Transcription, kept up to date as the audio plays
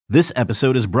This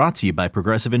episode is brought to you by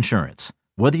Progressive Insurance.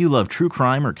 Whether you love true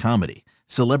crime or comedy,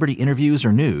 celebrity interviews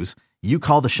or news, you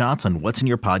call the shots on what's in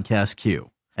your podcast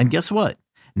queue. And guess what?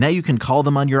 Now you can call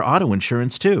them on your auto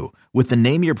insurance too with the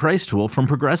Name Your Price tool from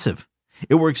Progressive.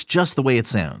 It works just the way it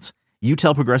sounds. You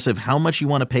tell Progressive how much you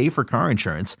want to pay for car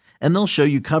insurance, and they'll show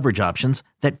you coverage options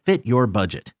that fit your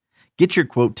budget. Get your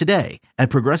quote today at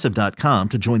Progressive.com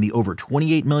to join the over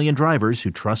 28 million drivers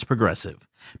who trust Progressive.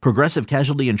 Progressive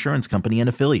Casualty Insurance Company and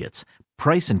Affiliates.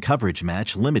 Price and coverage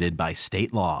match limited by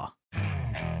state law.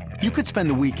 You could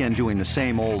spend the weekend doing the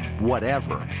same old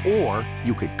whatever, or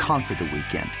you could conquer the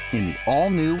weekend in the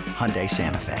all-new Hyundai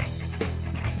Santa Fe.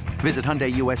 Visit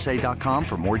HyundaiUSA.com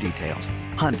for more details.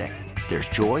 Hyundai, there's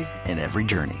joy in every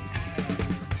journey.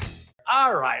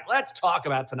 All right, let's talk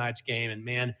about tonight's game. And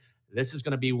man, this is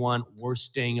going to be one we're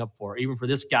staying up for, even for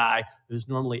this guy who's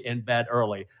normally in bed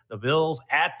early. The Bills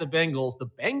at the Bengals. The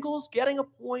Bengals getting a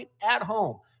point at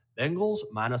home. Bengals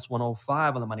minus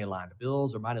 105 on the money line. The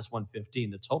Bills are minus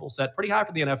 115. The total set pretty high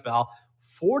for the NFL,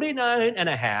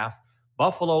 49.5.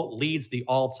 Buffalo leads the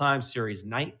all-time series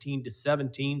 19-17.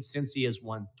 Cincy has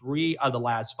won 3 of the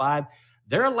last 5.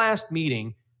 Their last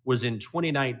meeting was in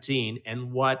 2019.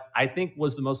 And what I think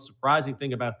was the most surprising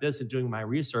thing about this and doing my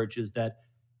research is that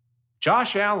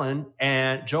Josh Allen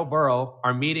and Joe Burrow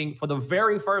are meeting for the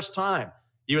very first time.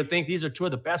 You would think these are two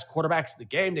of the best quarterbacks in the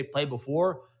game. They played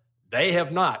before. They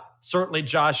have not. Certainly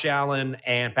Josh Allen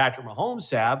and Patrick Mahomes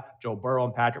have. Joe Burrow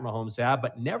and Patrick Mahomes have,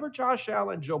 but never Josh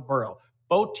Allen and Joe Burrow.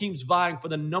 Both teams vying for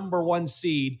the number 1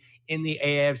 seed in the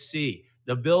AFC.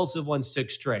 The Bills have won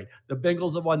 6 straight. The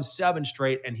Bengals have won 7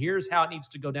 straight. And here's how it needs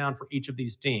to go down for each of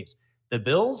these teams. The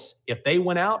Bills, if they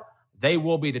win out, they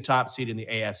will be the top seed in the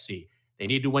AFC. They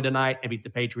need to win tonight and beat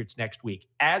the Patriots next week.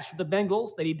 As for the Bengals,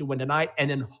 they need to win tonight and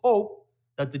then hope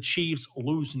that the Chiefs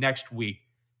lose next week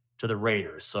to the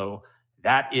Raiders. So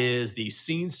that is the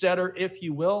scene setter, if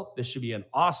you will. This should be an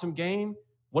awesome game.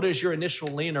 What is your initial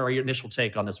lean or your initial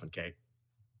take on this one, Kate?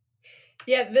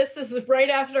 Yeah, this is right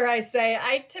after I say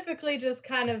I typically just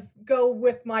kind of go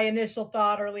with my initial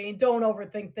thought or lean. Don't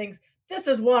overthink things. This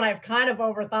is one I've kind of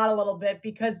overthought a little bit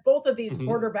because both of these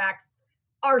quarterbacks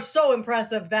are so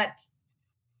impressive that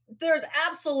there's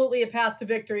absolutely a path to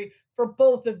victory for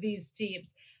both of these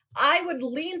teams. I would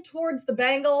lean towards the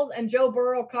Bengals and Joe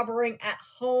Burrow covering at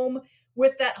home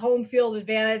with that home field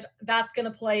advantage. That's going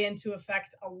to play into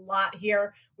effect a lot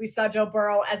here. We saw Joe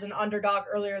Burrow as an underdog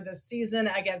earlier this season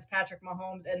against Patrick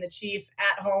Mahomes and the Chiefs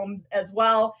at home as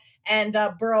well. And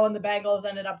Burrow and the Bengals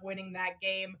ended up winning that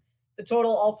game. The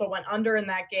total also went under in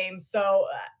that game. So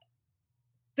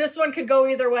this one could go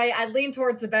either way. I lean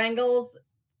towards the Bengals.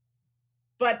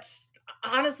 But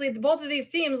honestly, both of these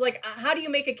teams, like, how do you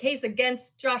make a case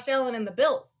against Josh Allen and the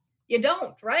Bills? You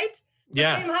don't, right?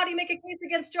 Yeah. Same, how do you make a case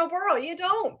against Joe Burrow? You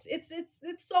don't. It's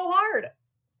so hard.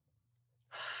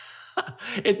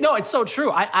 It's so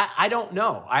true. I don't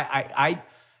know.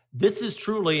 This is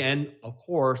truly, and of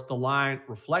course, the line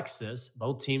reflects this.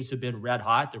 Both teams have been red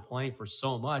hot. They're playing for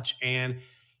so much, and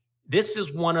this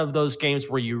is one of those games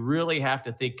where you really have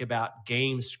to think about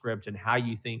game script and how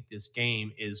you think this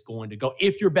game is going to go.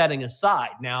 If you're betting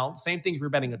aside, now, same thing if you're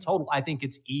betting a total, I think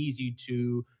it's easy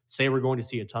to say we're going to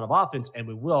see a ton of offense, and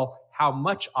we will. How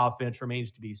much offense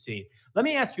remains to be seen. Let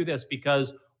me ask you this,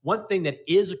 because one thing that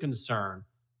is a concern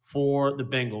for the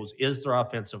Bengals is their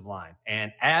offensive line.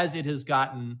 And as it has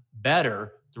gotten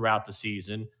better throughout the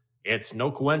season, it's no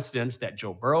coincidence that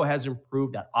Joe Burrow has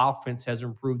improved, that offense has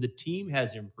improved, the team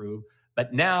has improved,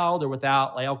 but now they're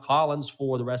without La'el Collins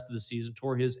for the rest of the season,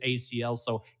 tore his ACL,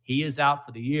 so he is out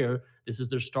for the year. This is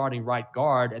their starting right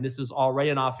guard, and this is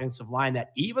already an offensive line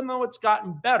that, even though it's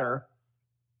gotten better,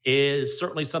 is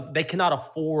certainly something they cannot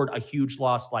afford a huge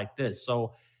loss like this.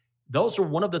 So those are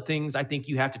one of the things I think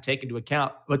you have to take into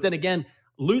account. But then again,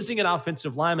 losing an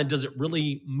offensive lineman, does it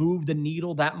really move the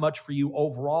needle that much for you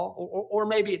overall? Or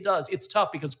maybe it does. It's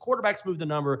tough because quarterbacks move the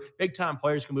number. Big-time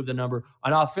players can move the number.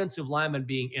 An offensive lineman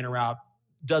being in or out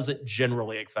doesn't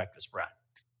generally affect the spread.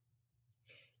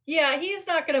 Yeah, he's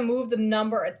not going to move the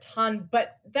number a ton,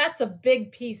 but that's a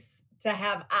big piece to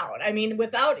have out. I mean,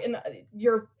 without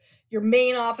your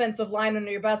main offensive lineman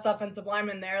or your best offensive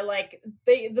lineman there, like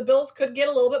the Bills could get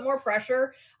a little bit more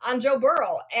pressure on Joe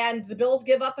Burrow, and the Bills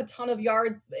give up a ton of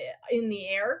yards in the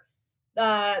air.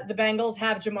 The Bengals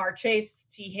have Jamar Chase,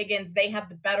 T. Higgins. They have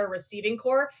the better receiving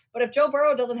core. But if Joe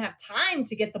Burrow doesn't have time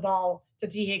to get the ball to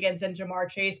T. Higgins and Jamar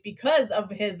Chase because of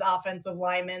his offensive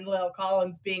lineman, La'el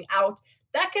Collins, being out,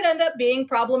 that could end up being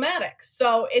problematic.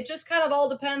 So it just kind of all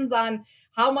depends on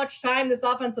how much time this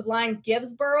offensive line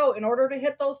gives Burrow in order to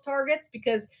hit those targets,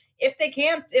 because if they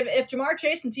can't, if Jamar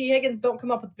Chase and T. Higgins don't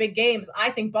come up with big games,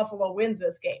 I think Buffalo wins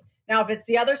this game. Now, if it's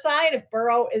the other side, if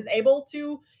Burrow is able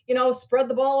to, spread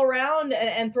the ball around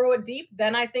and throw it deep,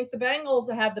 then I think the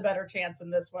Bengals have the better chance in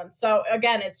this one. So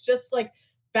again, it's just like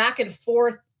back and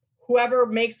forth. Whoever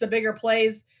makes the bigger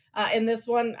plays in this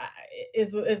one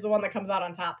is the one that comes out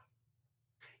on top.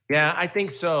 Yeah, I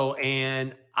think so.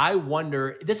 And I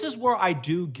wonder, this is where I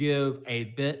do give a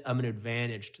bit of an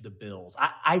advantage to the Bills.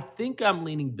 I think I'm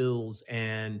leaning Bills,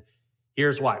 and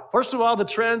here's why. First of all, the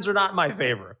trends are not in my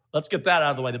favor. Let's get that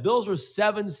out of the way. The Bills were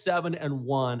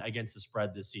 7-7-1 against the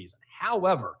spread this season.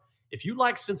 However, if you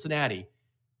like Cincinnati,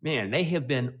 man, they have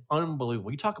been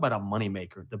unbelievable. You talk about a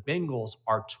moneymaker. The Bengals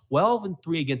are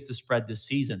 12-3 against the spread this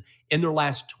season. In their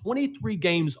last 23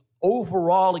 games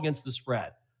overall against the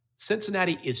spread,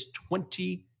 Cincinnati is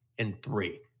 20-3.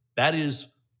 That is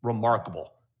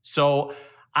remarkable. So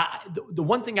the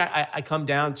one thing I come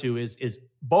down to is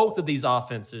both of these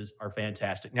offenses are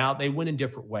fantastic. Now, they win in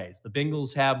different ways. The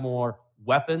Bengals have more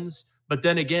weapons, but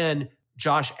then again,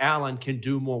 Josh Allen can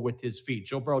do more with his feet.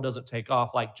 Joe Burrow doesn't take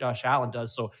off like Josh Allen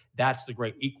does, so that's the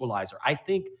great equalizer. I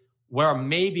think where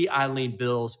maybe I lean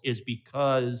Bills is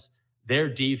because their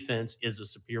defense is a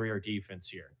superior defense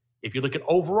here. If you look at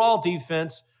overall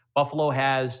defense, Buffalo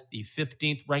has the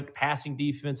 15th ranked passing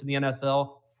defense in the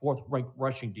NFL, 4th ranked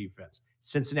rushing defense.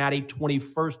 Cincinnati,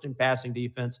 21st in passing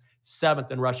defense,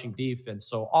 7th in rushing defense.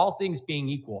 So all things being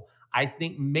equal, I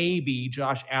think maybe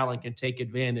Josh Allen can take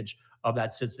advantage of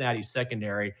that Cincinnati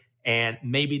secondary, and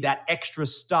maybe that extra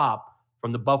stop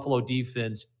from the Buffalo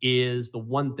defense is the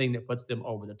one thing that puts them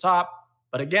over the top.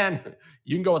 But again,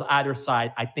 you can go with either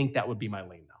side. I think that would be my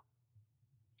lean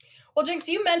now. Well, Jinx,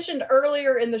 you mentioned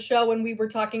earlier in the show when we were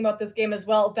talking about this game as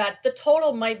well that the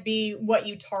total might be what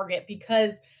you target,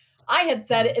 because I had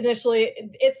said initially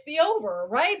it's the over,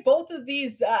 right? Both of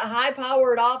these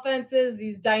high-powered offenses,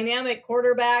 these dynamic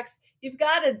quarterbacks, you've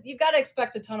got to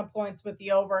expect a ton of points with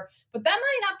the over, but that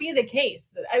might not be the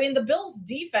case. I mean, the Bills'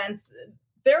 defense,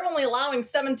 they're only allowing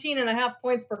 17.5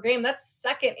 points per game. That's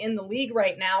second in the league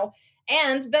right now.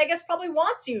 And Vegas probably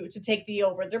wants you to take the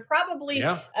over. They're probably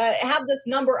have this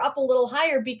number up a little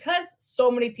higher because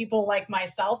so many people like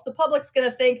myself, the public's going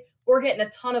to think we're getting a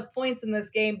ton of points in this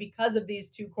game because of these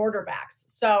two quarterbacks.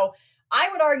 So I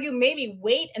would argue maybe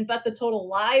wait and bet the total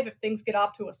live if things get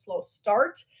off to a slow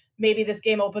start. Maybe this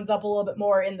game opens up a little bit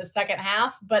more in the second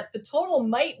half, but the total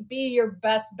might be your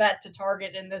best bet to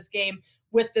target in this game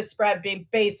with the spread being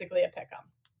basically a pick-em.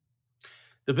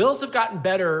 The Bills have gotten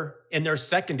better in their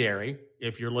secondary.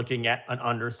 If you're looking at an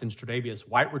under since Tre'Davious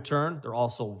White return, they're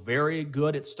also very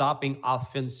good at stopping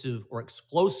offensive or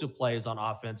explosive plays on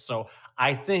offense. So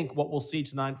I think what we'll see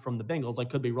tonight from the Bengals, I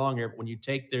could be wrong here, but when you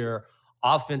take their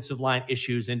offensive line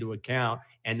issues into account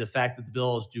and the fact that the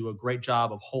Bills do a great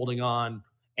job of holding on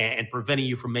and preventing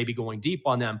you from maybe going deep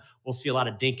on them, we'll see a lot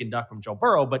of dink and duck from Joe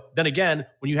Burrow. But then again,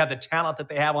 when you have the talent that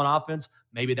they have on offense,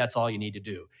 maybe that's all you need to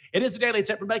do. It is the Daily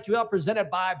Tip from BetQL presented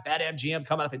by BetMGM.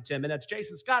 Coming up in 10 minutes,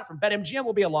 Jason Scott from BetMGM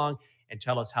will be along and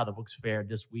tell us how the books fared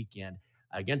this weekend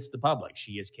against the public.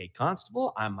 She is Kate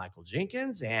Constable. I'm Michael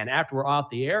Jenkins. And after we're off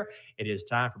the air, it is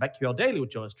time for BetQL Daily with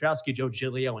Joe Ostrowski, Joe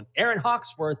Giglio, and Aaron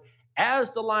Hawksworth.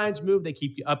 As the lines move, they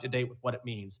keep you up to date with what it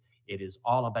means. It is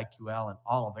all on BetQL and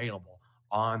all available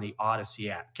on the Odyssey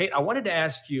app. Kate, I wanted to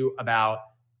ask you about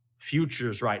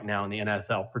futures right now in the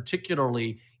NFL,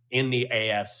 particularly in the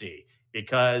AFC,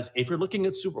 because if you're looking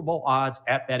at Super Bowl odds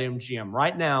at BetMGM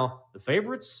right now, the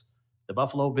favorites, the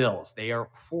Buffalo Bills, they are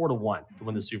 4-1 to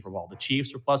win the Super Bowl. The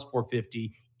Chiefs are plus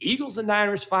 450, Eagles and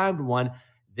Niners 5-1.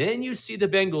 Then you see the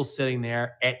Bengals sitting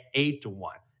there at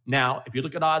 8-1. Now, if you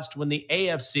look at odds to win the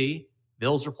AFC,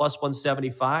 Bills are plus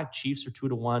 175, Chiefs are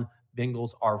 2-1,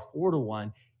 Bengals are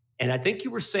 4-1. And I think you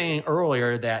were saying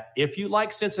earlier that if you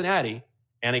like Cincinnati,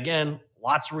 and again,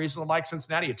 lots of reasons to like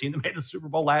Cincinnati, a team that made the Super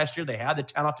Bowl last year, they had the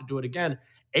talent to do it again.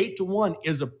 8-1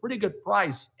 is a pretty good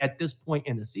price at this point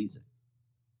in the season.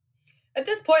 At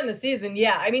this point in the season,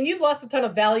 yeah. I mean, you've lost a ton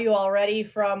of value already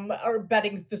from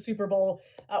betting the Super Bowl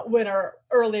winner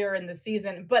earlier in the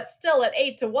season, but still at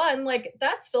 8-1, like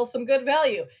that's still some good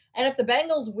value. And if the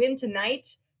Bengals win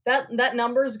tonight, that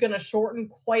number is going to shorten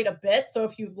quite a bit. So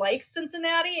if you like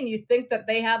Cincinnati and you think that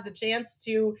they have the chance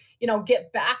to,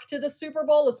 get back to the Super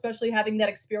Bowl, especially having that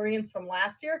experience from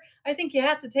last year, I think you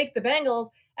have to take the Bengals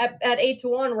at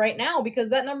 8-1 right now, because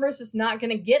that number is just not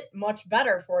going to get much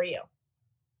better for you.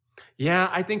 Yeah,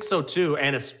 I think so too.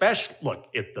 And especially, look,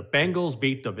 if the Bengals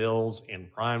beat the Bills in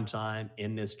prime time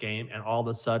in this game and all of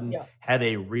a sudden have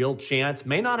a real chance,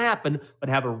 may not happen, but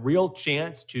have a real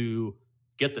chance to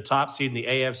get the top seed in the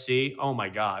AFC, oh my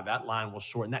God, that line will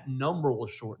shorten. That number will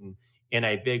shorten in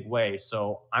a big way.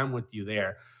 So I'm with you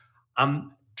there.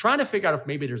 I'm trying to figure out if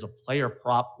maybe there's a player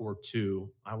prop or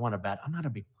two I want to bet. I'm not a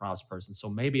big props person, so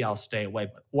maybe I'll stay away.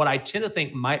 But what I tend to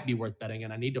think might be worth betting,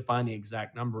 and I need to find the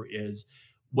exact number, is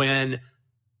when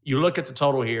you look at the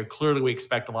total here, clearly we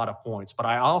expect a lot of points. But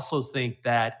I also think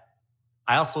that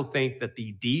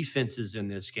the defenses in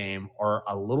this game are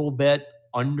a little bit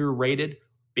underrated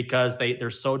because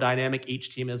they're so dynamic.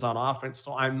 Each team is on offense.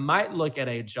 So I might look at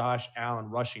a Josh Allen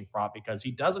rushing prop because he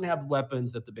doesn't have the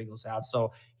weapons that the Bengals have.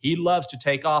 So he loves to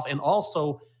take off. And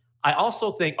also, I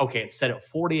also think, okay, it's set at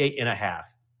 48.5,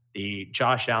 the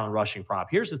Josh Allen rushing prop.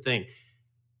 Here's the thing.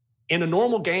 In a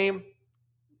normal game,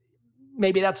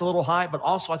 maybe that's a little high, but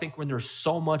also I think when there's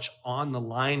so much on the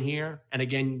line here, and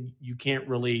again, you can't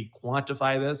really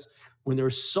quantify this, when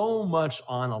there's so much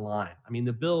on the line. I mean,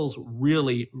 the Bills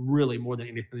really, really, more than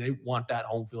anything, they want that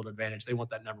home field advantage. They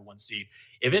want that number one seed.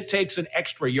 If it takes an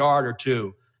extra yard or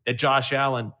two that Josh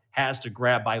Allen has to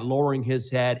grab by lowering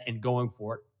his head and going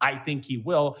for it, I think he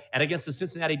will. And against the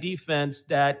Cincinnati defense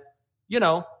that,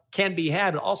 can be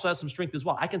had, but also has some strength as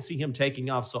well, I can see him taking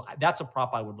off. So that's a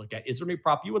prop I would look at. Is there any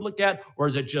prop you would look at, or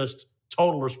is it just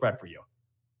total or spread for you?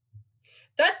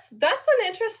 That's an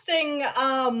interesting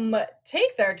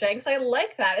take there, Jenks. I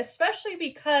like that, especially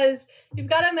because you've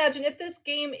got to imagine if this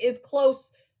game is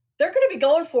close, they're going to be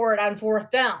going for it on fourth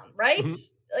down, right?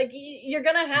 Mm-hmm. Like you're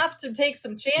going to have to take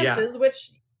some chances,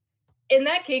 which in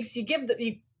that case you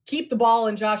keep the ball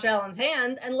in Josh Allen's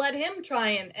hand and let him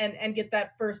try and get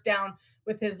that first down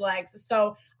with his legs.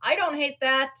 So I don't hate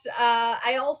that.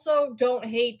 I also don't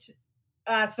hate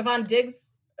Stephon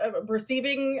Diggs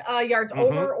receiving yards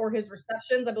over or his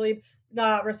receptions. I believe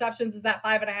receptions is at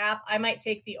 5.5. I might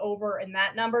take the over in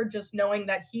that number, just knowing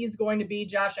that he's going to be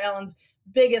Josh Allen's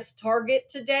biggest target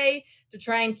today to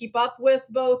try and keep up with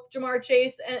both Jamar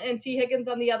Chase and T. Higgins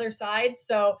on the other side.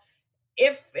 So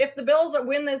if the Bills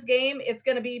win this game, it's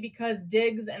going to be because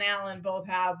Diggs and Allen both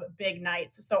have big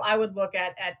nights. So I would look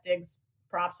at Diggs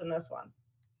props in this one.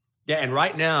 Yeah, and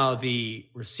right now the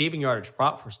receiving yardage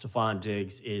prop for Stephon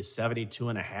Diggs is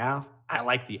 72.5. I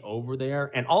like the over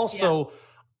there. And also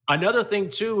another thing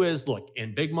too is, look,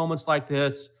 in big moments like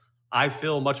this, I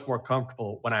feel much more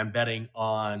comfortable when I'm betting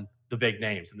on the big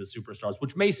names and the superstars,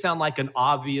 which may sound like an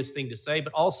obvious thing to say,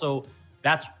 but also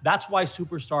that's why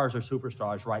superstars are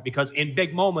superstars, right? Because in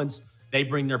big moments, they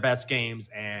bring their best games,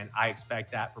 and I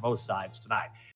expect that for both sides tonight.